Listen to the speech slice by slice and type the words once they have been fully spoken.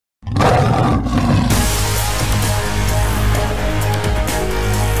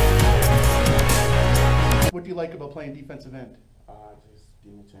like about playing defensive end? Just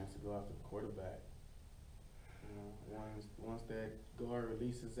getting a chance to go after the quarterback. You know, once that guard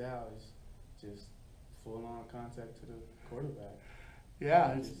releases out, it's just full on contact to the quarterback.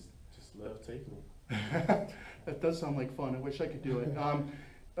 Yeah, I it's, just love taking it. that does sound like fun. I wish I could do it.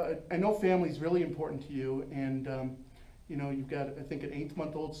 I know family's really important to you, and you know, you've got, I think, an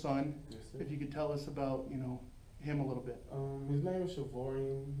 8-month-old son. Yes, sir. If you could tell us about, you know, him a little bit. His name is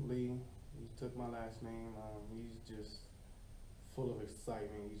Shavorian Lee. He took my last name. He's just full of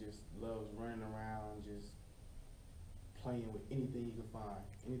excitement. He just loves running around, just playing with anything he can find.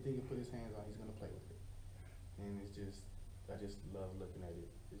 Anything he can put his hands on, he's gonna play with it. And it's just, I just love looking at it.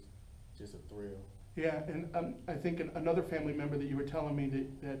 It's just a thrill. Yeah, and I think another family member that you were telling me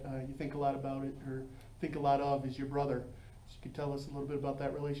that you think a lot about it, or think a lot of, is your brother. So you could tell us a little bit about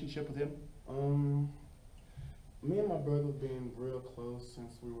that relationship with him? Me and my brother have been real close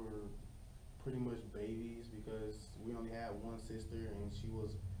since we were pretty much babies, because we only had one sister and she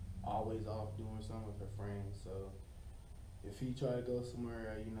was always off doing something with her friends. So if he tried to go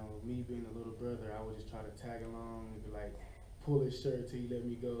somewhere, you know, me being a little brother, I would just try to tag along and be like, pull his shirt till he let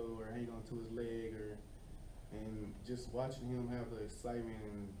me go, or hang on to his leg, and just watching him have the excitement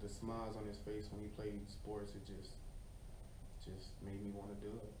and the smiles on his face when he played sports, it just made me want to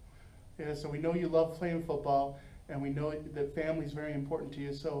do it. Yeah, so we know you love playing football, and we know that family is very important to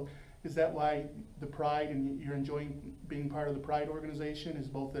you. So is that why the Pride, and you're enjoying being part of the Pride organization, is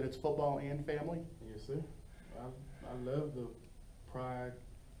both that it's football and family? Yes, sir. I love the Pride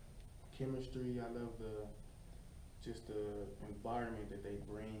chemistry. I love just the environment that they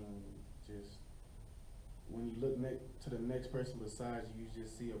bring. Just when you look to the next person beside you, you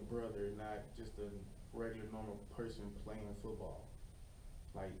just see a brother, not just a regular normal person playing football.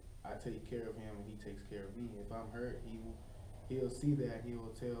 Like, I take care of him and he takes care of me. If I'm hurt, he'll see that, he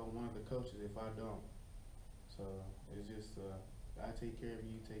will tell one of the coaches if I don't. So it's just I take care of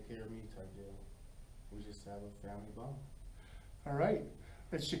you, take care of me type deal. We just have a family bond. All right.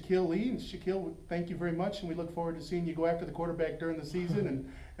 That's Shaquille Lee. And Shaquille, thank you very much, and we look forward to seeing you go after the quarterback during the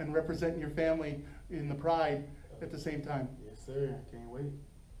season and representing your family in the Pride at the same time. Yes, sir. Can't wait.